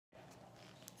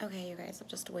Okay, you guys, I'm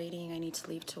just waiting. I need to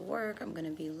leave to work. I'm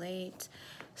gonna be late.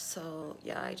 So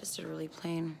yeah, I just did really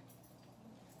plain.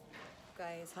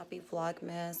 Guys, happy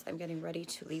Vlogmas. I'm getting ready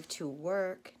to leave to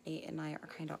work. Nate and I are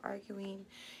kind of arguing.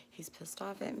 He's pissed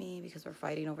off at me because we're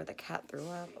fighting over the cat threw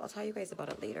up. I'll tell you guys about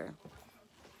it later.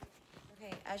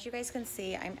 Okay, as you guys can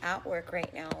see, I'm at work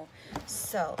right now.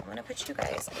 So I'm gonna put you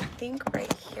guys, I think,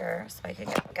 right here so I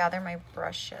can gather my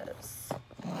brushes.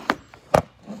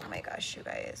 Oh my gosh, you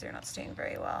guys, you're not staying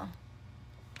very well.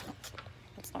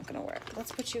 That's not gonna work.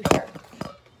 Let's put you here.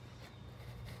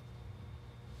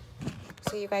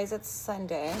 So you guys, it's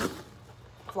Sunday.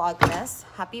 Vlogmas.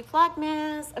 Happy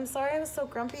Vlogmas. I'm sorry I was so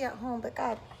grumpy at home, but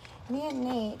God, me and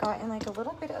Nate got in like a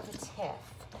little bit of a tiff.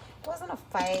 It wasn't a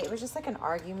fight, it was just like an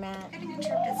argument. I'm getting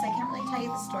interrupted, so I can't really tell you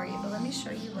the story, but let me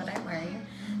show you what I'm wearing.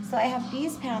 So I have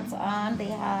these pants on. They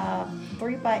have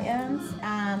 3 buttons,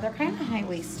 and they're kind of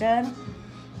high-waisted.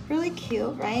 Really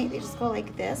cute, right? They just go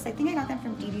like this. I think I got them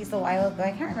from Dee Dee's a while ago.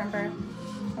 I can't remember.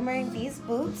 I'm wearing these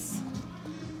boots.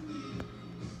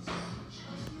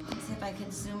 Let's see if I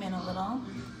can zoom in a little.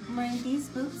 I'm wearing these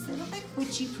boots. They look like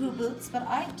witchy poo boots, but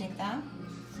I dig them.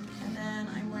 And then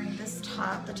I'm wearing this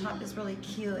top. The top is really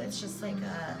cute. It's just like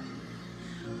a,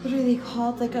 what are they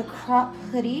called? Like a crop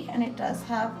hoodie, and it does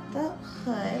have the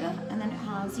hood, and then it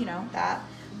has, you know, that.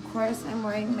 Of course, I'm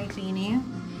wearing my beanie.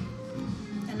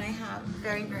 And I have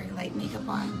very, very light makeup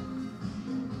on.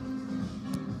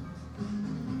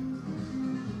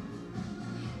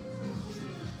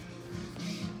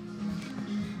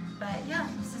 But yeah,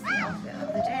 this is the outfit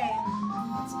of the day.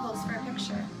 Let's pose for a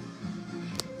picture.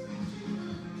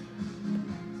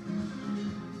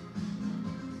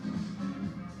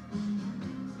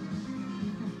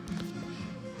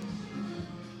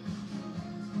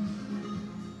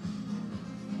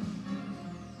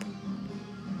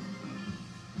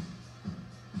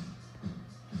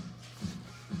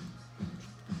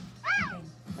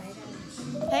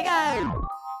 Hey guys!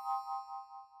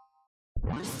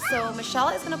 So Michelle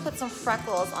is gonna put some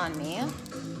freckles on me.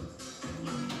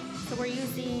 So we're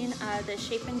using the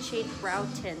Shape and Shade brow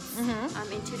tints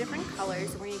in 2 different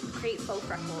colors. We're gonna create faux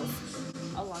freckles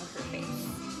along her face.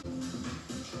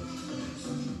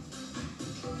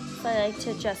 So I like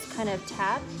to just kind of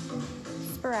tap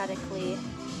sporadically.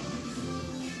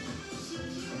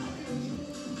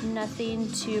 Nothing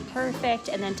too perfect,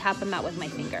 and then tap them out with my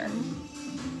finger.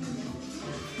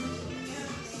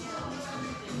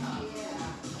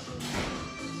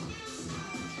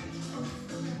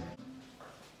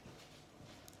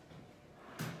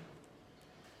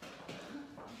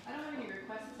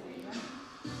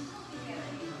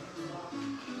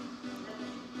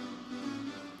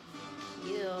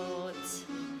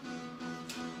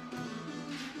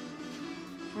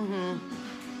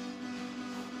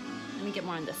 Let me get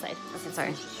more on this side. Okay,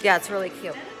 sorry. Yeah, it's really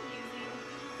cute.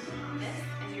 This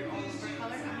is your own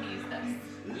color. I'm gonna use this.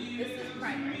 This is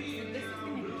primer. So this is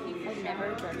gonna be cute. I've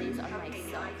never done these on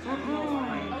myself.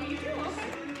 Oh, you do? Okay.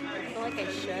 I feel like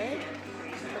I should,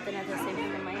 but then at the same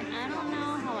time, I'm like, I don't know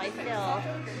how I feel.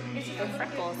 The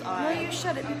freckles are. No, you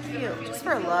should. It'd be cute. Just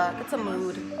for a look. It's a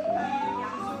mood.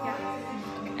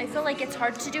 I feel like it's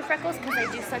hard to do freckles because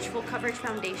I do such full coverage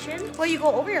foundation. Well, you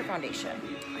go over your foundation.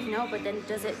 I know, but then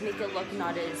does it make it look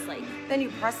not as like... Then you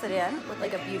press it in with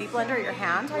like a beauty blender or your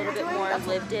hand. A little bit more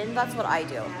lived in. That's what I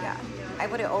do, yeah. I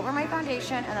put it over my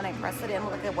foundation and then I press it in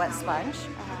with like a wet sponge.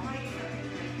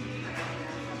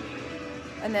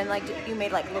 And then like you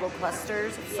made like little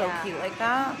clusters. It's so cute like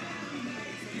that.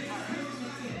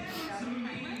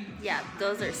 Yeah,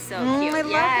 those are so cute. I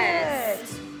love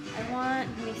it. I want,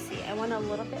 let me see, I want a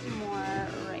little bit more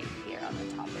right here on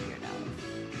the top of your nose.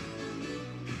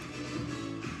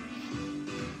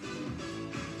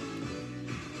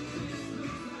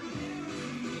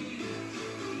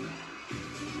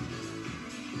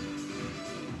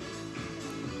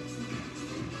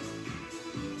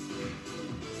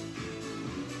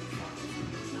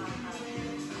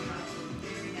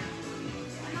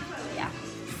 Yeah,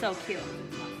 so cute.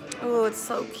 Oh, it's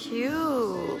so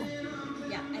cute.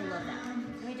 Yeah, I love that.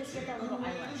 Let me just get that little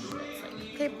eyelash that's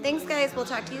like... Okay, thanks guys. We'll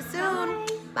talk to you soon.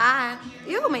 Bye.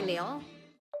 Ew, my nail.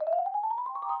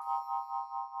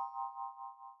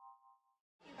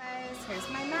 Hey guys, here's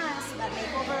my mess. That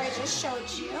makeover I just showed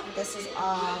you. This is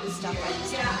all the stuff I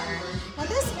used on her. Now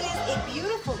this is a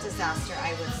beautiful disaster,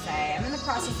 I would say. I'm in the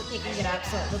process of picking it up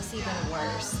so it looks even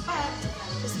worse. But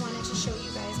just wanted to show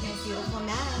you guys my beautiful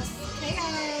mess. Hey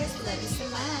guys, love you so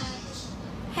much.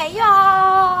 Hey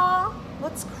y'all,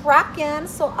 what's cracking?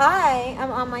 So I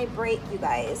am on my break, you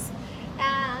guys,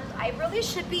 and I really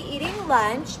should be eating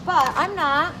lunch, but I'm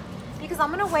not because I'm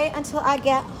gonna wait until I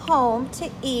get home to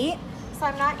eat. so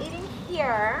I'm not eating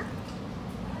here.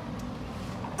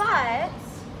 But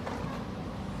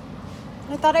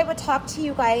I thought I would talk to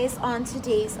you guys on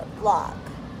today's vlog.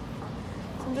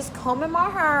 So I'm just combing my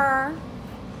hair.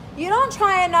 You don't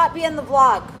try and not be in the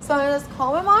vlog. So I'm just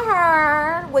combing my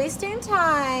hair, wasting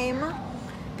time,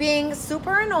 being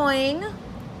super annoying.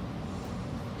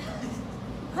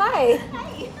 Hi.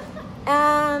 Hi.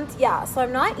 And yeah, so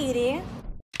I'm not eating.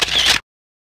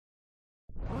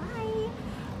 Why?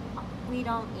 We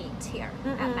don't eat here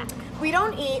at Mac. We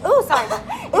don't eat. Oh, sorry.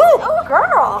 Oh,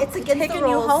 girl. It's against the taking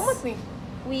you rules. home with me.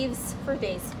 Weaves for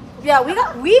days. Yeah, we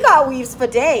got weaves for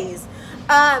days.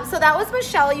 So that was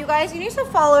Michelle, you guys. You need to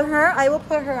follow her. I will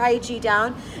put her IG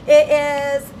down. It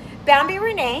is Bambi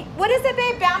Renee. What is it,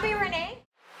 babe? Bambi Renee?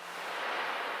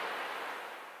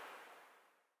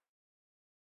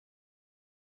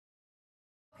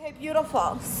 Okay,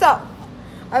 beautiful. So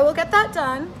I will get that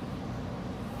done.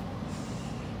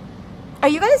 Are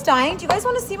you guys dying? Do you guys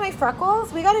want to see my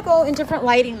freckles? We got to go in different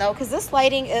lighting though, because this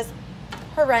lighting is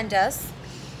horrendous.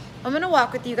 I'm gonna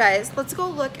walk with you guys. Let's go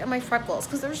look at my freckles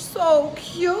because they're so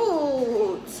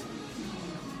cute.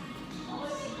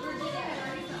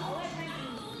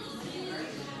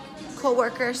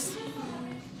 Co-workers.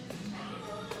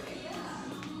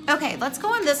 Okay, let's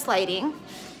go in this lighting.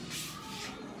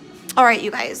 All right,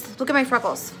 you guys, look at my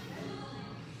freckles.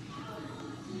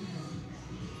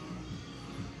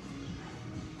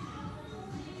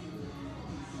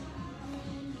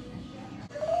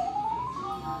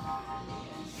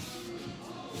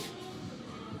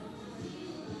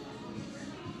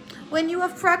 When you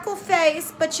have freckle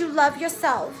face, but you love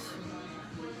yourself.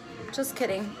 Just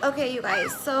kidding. Okay, you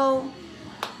guys, so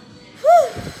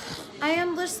I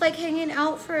am just like hanging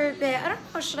out for a bit. I don't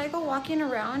know, should I go walking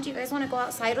around? Do you guys want to go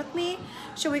outside with me?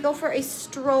 Should we go for a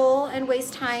stroll and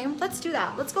waste time? Let's do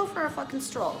that. Let's go for a fucking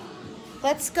stroll.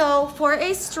 Let's go for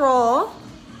a stroll.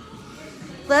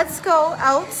 Let's go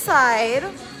outside.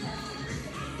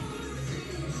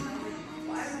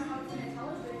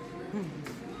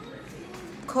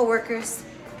 Co-workers.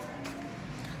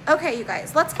 Okay, you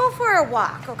guys, let's go for a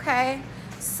walk, okay?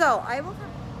 So I will.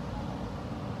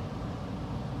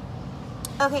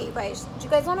 Okay, you guys, do you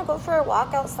guys want to go for a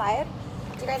walk outside?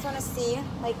 Do you guys want to see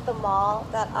like the mall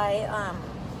that I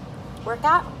work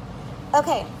at?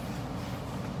 Okay.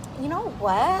 You know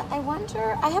what? I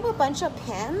wonder, I have a bunch of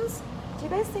pins. Do you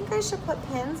guys think I should put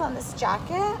pins on this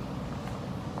jacket?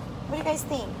 What do you guys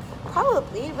think?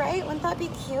 Probably, right? Wouldn't that be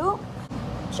cute?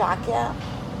 Jacket.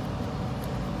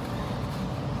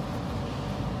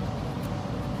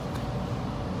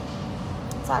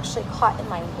 It's actually caught in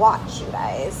my watch, you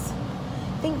guys. I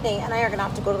think Nate and I are gonna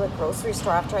have to go to the grocery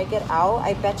store after I get out.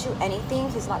 I bet you anything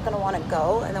he's not gonna want to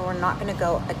go, and then we're not gonna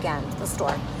go again to the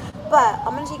store. But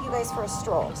I'm gonna take you guys for a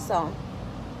stroll. So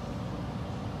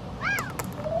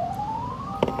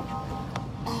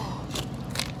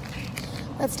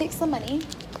let's take some money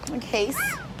in case.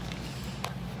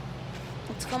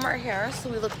 Let's comb our hair so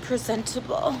we look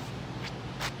presentable.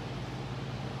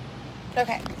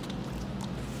 Okay.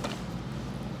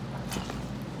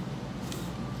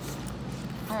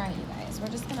 All right, you guys, we're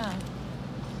just gonna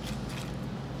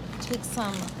take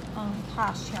some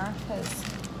cash here, because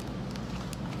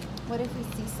what if we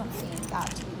see something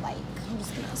that we like? I'm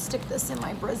just gonna stick this in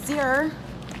my brassiere,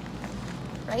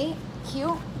 right? Cute.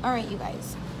 All right, you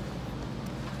guys.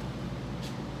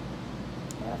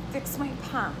 I gotta fix my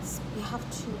pants. We have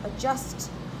to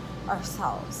adjust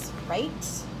ourselves,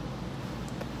 right?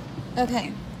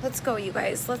 Okay, let's go, you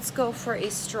guys. Let's go for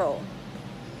a stroll.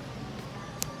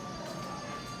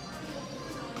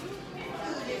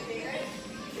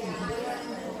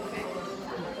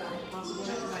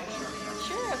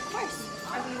 Sure, of course.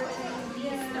 Are we returning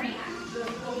these 3?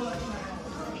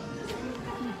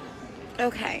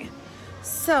 Okay,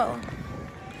 so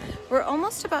we're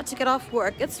almost about to get off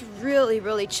work. It's really,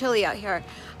 really chilly out here.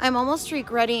 I'm almost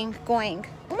regretting going.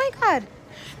 Oh my God,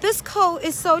 this coat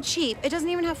is so cheap. It doesn't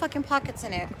even have fucking pockets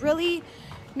in it. Really?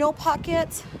 No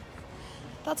pockets?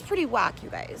 That's pretty whack, you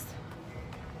guys.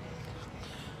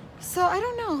 So I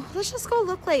don't know. Let's just go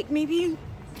look like maybe,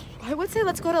 I would say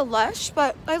let's go to Lush,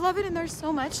 but I love it in there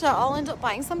so much that I'll end up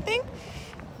buying something.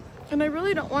 And I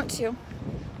really don't want to,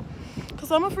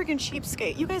 because I'm a freaking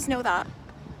cheapskate. You guys know that.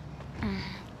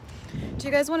 Do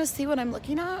you guys want to see what I'm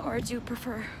looking at, or do you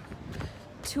prefer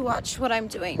to watch what I'm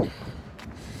doing?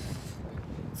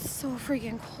 It's so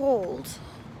freaking cold.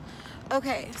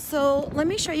 Okay, so let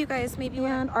me show you guys maybe.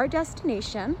 And our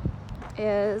destination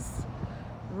is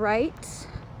right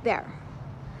there.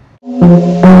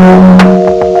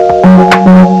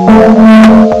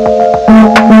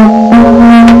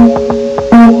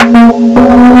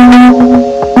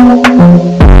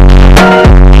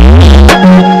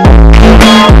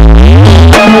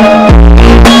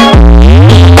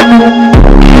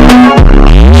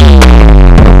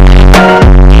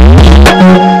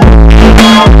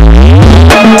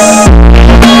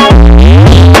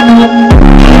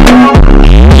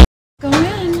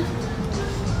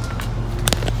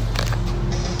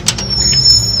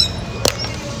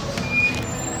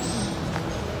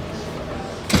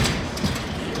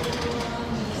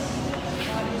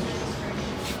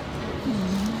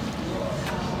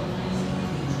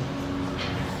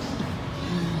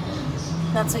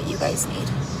 That's what you guys need.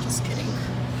 Just kidding.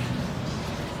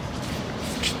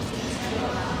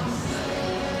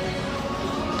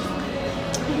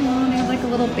 Oh, they have like a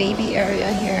little baby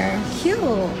area here. Cute,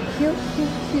 cute, cute,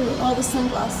 cute. All the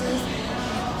sunglasses.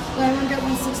 Buy one, get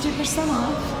one 60%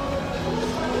 off.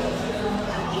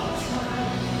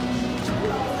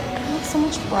 It looks so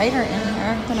much brighter in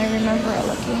here than I remember it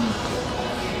looking.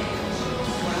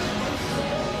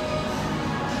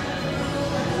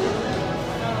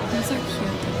 These are cute.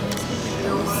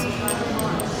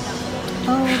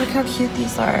 Oh, look how cute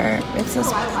these are. It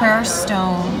says prayer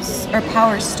stones or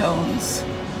power stones.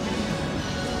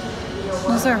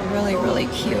 Those are really, really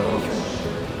cute.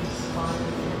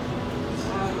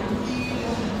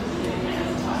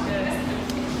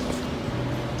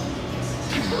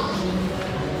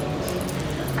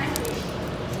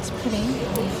 It's pretty.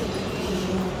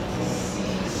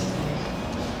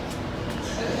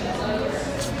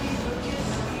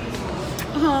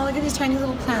 Oh, look at these tiny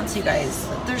little plants, you guys.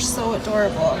 They're so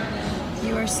adorable.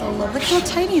 You are so lovely. Look how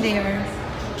tiny they are.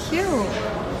 Cute.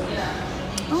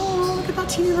 Oh, look at that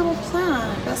teeny little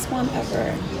plant. Best one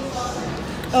ever.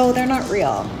 Oh, they're not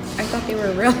real. I thought they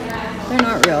were real. They're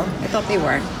not real. I thought they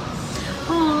were.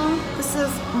 Oh, this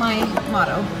is my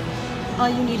motto. All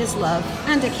you need is love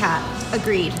and a cat.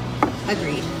 Agreed.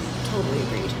 Agreed. Totally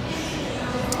agreed.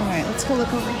 All right, let's go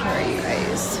look over here, you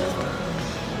guys.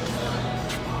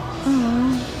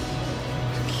 Oh,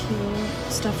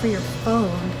 cute stuff for your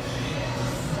phone.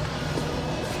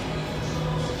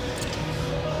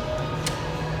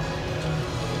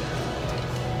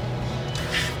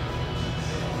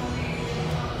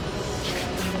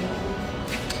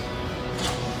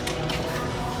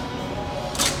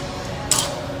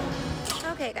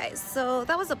 Okay guys, so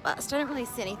that was a bust. I didn't really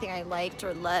see anything I liked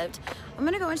or loved. I'm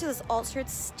gonna go into this altered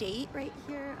state right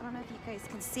here. I don't know if you guys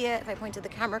can see it, if I pointed the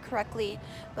camera correctly,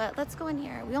 but let's go in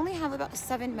here. We only have about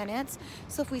 7 minutes,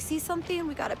 so if we see something,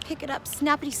 we gotta pick it up,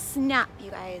 snappity snap, you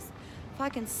guys.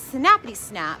 Fucking snappity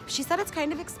snap. She said it's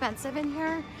kind of expensive in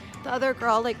here. The other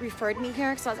girl like referred me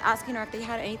here because I was asking her if they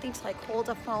had anything to like hold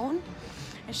a phone,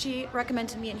 and she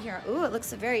recommended me in here. Ooh, it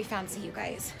looks very fancy, you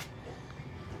guys.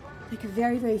 Like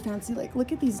very, very fancy. Like,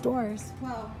 look at these doors.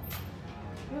 Wow.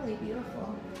 Really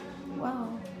beautiful.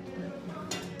 Wow.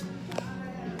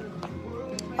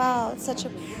 Wow, it's such a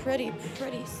pretty,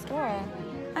 pretty store.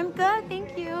 I'm good,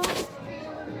 thank you.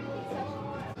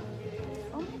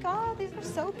 Oh my God, these are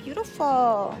so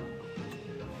beautiful.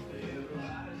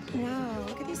 Wow,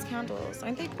 look at these candles.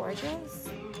 Aren't they gorgeous?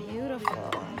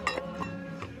 Beautiful.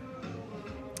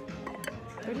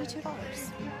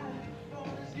 $32.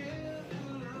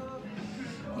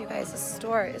 You guys, the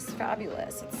store is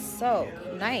fabulous. It's so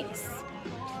nice.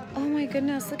 Oh my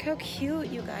goodness, look how cute,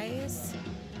 you guys.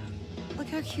 Look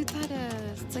how cute that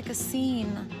is. It's like a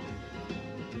scene.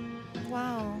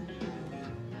 Wow.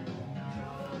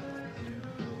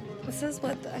 This is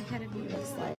what the Academy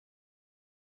looks like.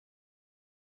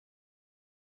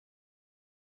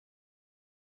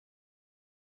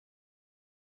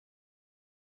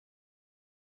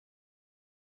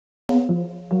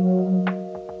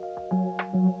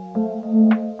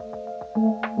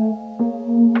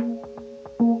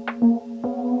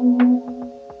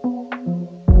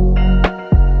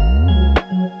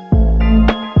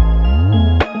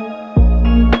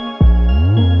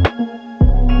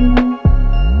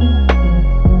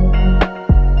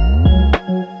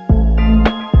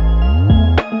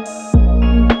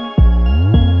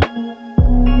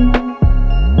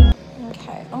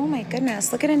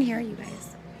 Look at in here, you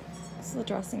guys. This is the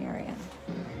dressing area.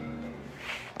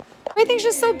 Everything's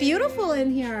just so beautiful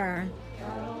in here.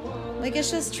 Like,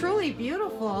 it's just truly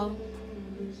beautiful.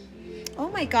 Oh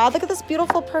my God, look at this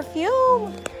beautiful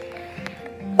perfume.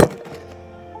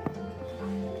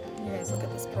 You guys, look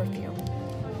at this perfume.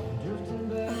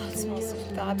 Oh, it smells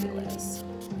fabulous.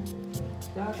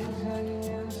 How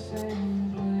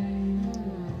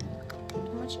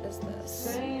much is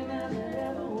this?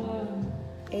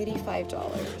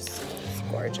 $85. It's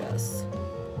gorgeous.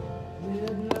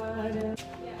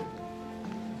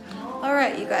 All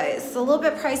right, you guys, it's a little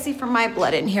bit pricey for my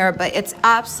blood in here, but it's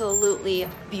absolutely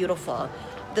beautiful.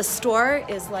 The store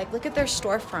is like, look at their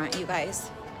storefront, you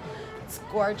guys. It's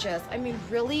gorgeous. I mean,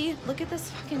 really, look at this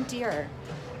fucking deer.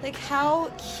 Like,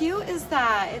 how cute is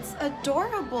that? It's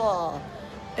adorable.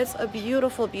 It's a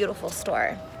beautiful, beautiful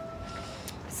store.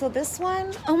 So this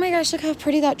one, oh my gosh, look how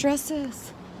pretty that dress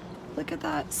is. Look at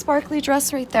that sparkly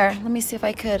dress right there. Let me see if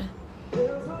I could.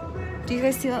 Do you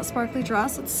guys see that sparkly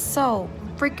dress? It's so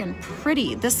freaking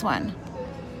pretty. This one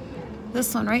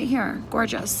right here,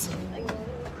 gorgeous.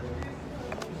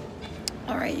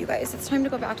 All right, you guys, it's time to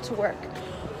go back to work.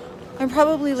 I'm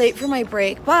probably late for my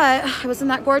break, but I was in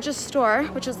that gorgeous store,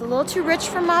 which is a little too rich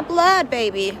for my blood,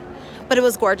 baby. But it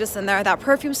was gorgeous in there. That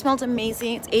perfume smelled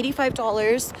amazing. It's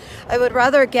 $85. I would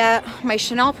rather get my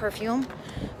Chanel perfume,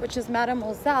 which is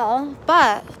Mademoiselle,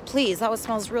 but please, that one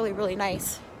smells really, really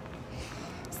nice.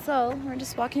 So we're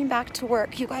just walking back to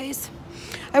work, you guys.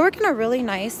 I work in a really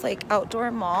nice like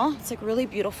outdoor mall. It's like really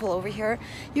beautiful over here.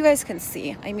 You guys can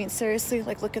see. I mean, seriously,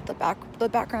 like look at the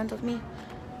background of me.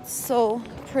 It's so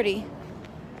pretty.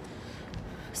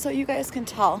 So you guys can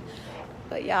tell.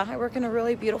 But yeah, I work in a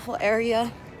really beautiful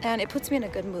area and it puts me in a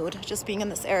good mood just being in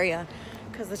this area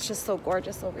because it's just so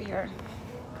gorgeous over here.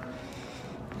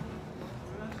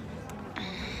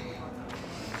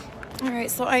 All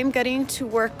right, so I'm getting to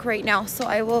work right now. So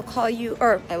I will call you,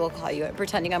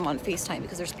 pretending I'm on FaceTime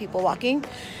because there's people walking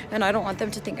and I don't want them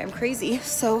to think I'm crazy.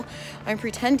 So I'm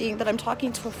pretending that I'm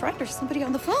talking to a friend or somebody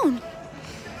on the phone.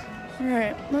 All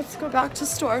right, let's go back to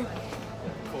store.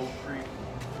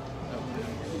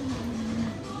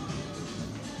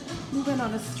 We went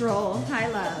on a stroll. Hi,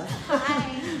 love.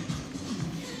 Hi.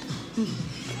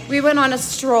 We went on a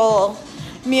stroll,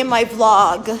 me and my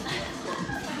vlog.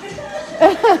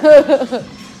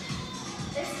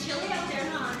 It's chilly out there,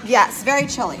 huh? Yes, very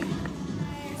chilly.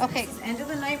 Okay, end of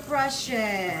the night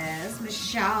brushes.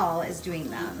 Michelle is doing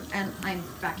them, and I'm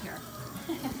back here.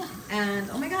 And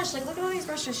oh my gosh, like look at all these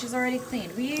brushes she's already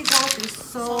cleaned. We go through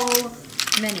so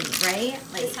many, right?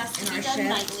 Like This has to in be our done shift.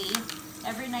 nightly.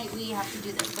 Every night we have to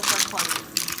do this before closing.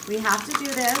 We have to do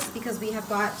this because we have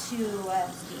got to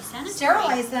Desanitize.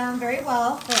 sterilize them very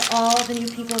well for all the new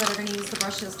people that are going to use the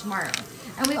brushes tomorrow.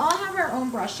 And we all have our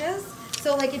own brushes.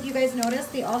 So like if you guys notice,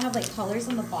 they all have like colors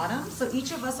on the bottom. So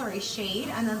each of us are a shade,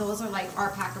 and then those are like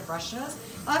our pack of brushes.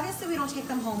 Obviously we don't take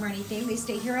them home or anything. They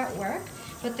stay here at work,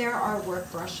 but they're our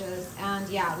work brushes. And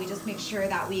yeah, we just make sure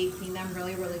that we clean them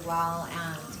really, really well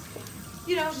and,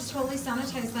 you know, just totally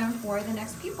sanitize them for the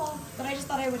next people. But I just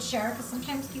thought I would share because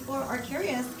sometimes people are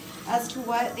curious as to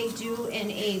what they do in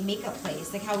a makeup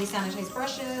place, like how we sanitize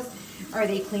brushes. Are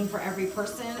they clean for every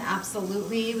person?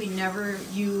 Absolutely. We never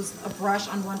use a brush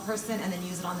on one person and then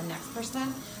use it on the next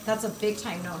person. That's a big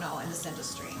time no-no in this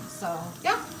industry. So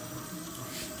yeah.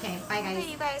 Okay, bye guys.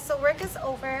 Okay, you guys, so work is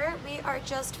over. We are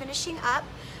just finishing up.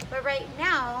 But right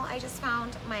now, I just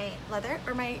found my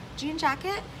my jean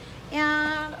jacket.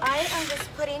 And I am just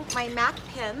putting my MAC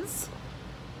pins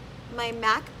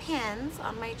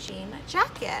on my jean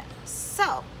jacket.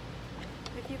 So,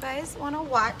 if you guys want to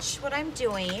watch what I'm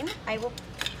doing, I will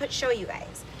show you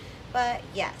guys. But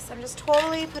yes, I'm just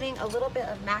totally putting a little bit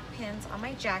of MAC pins on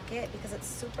my jacket because it's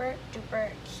super duper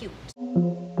cute.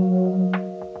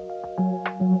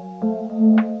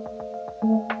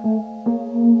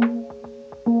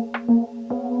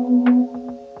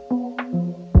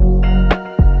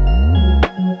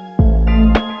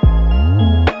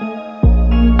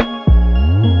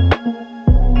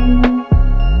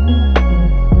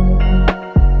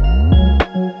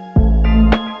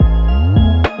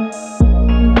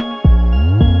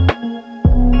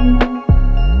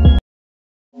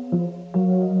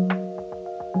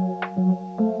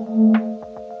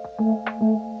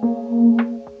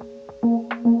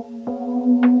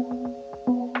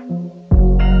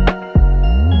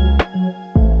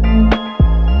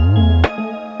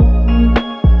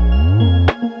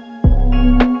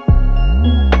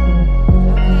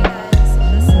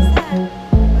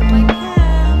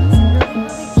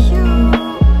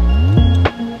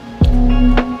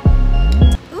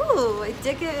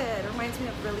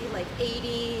 Really like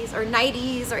 80s or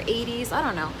 90s or 80s, I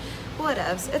don't know,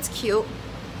 whatevs. It's cute.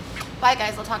 Bye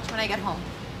guys, I'll talk to you when I get home.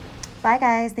 Bye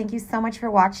guys, thank you so much for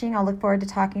watching. I'll look forward to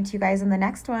talking to you guys in the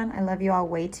next one. I love you all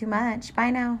way too much. Bye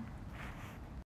now.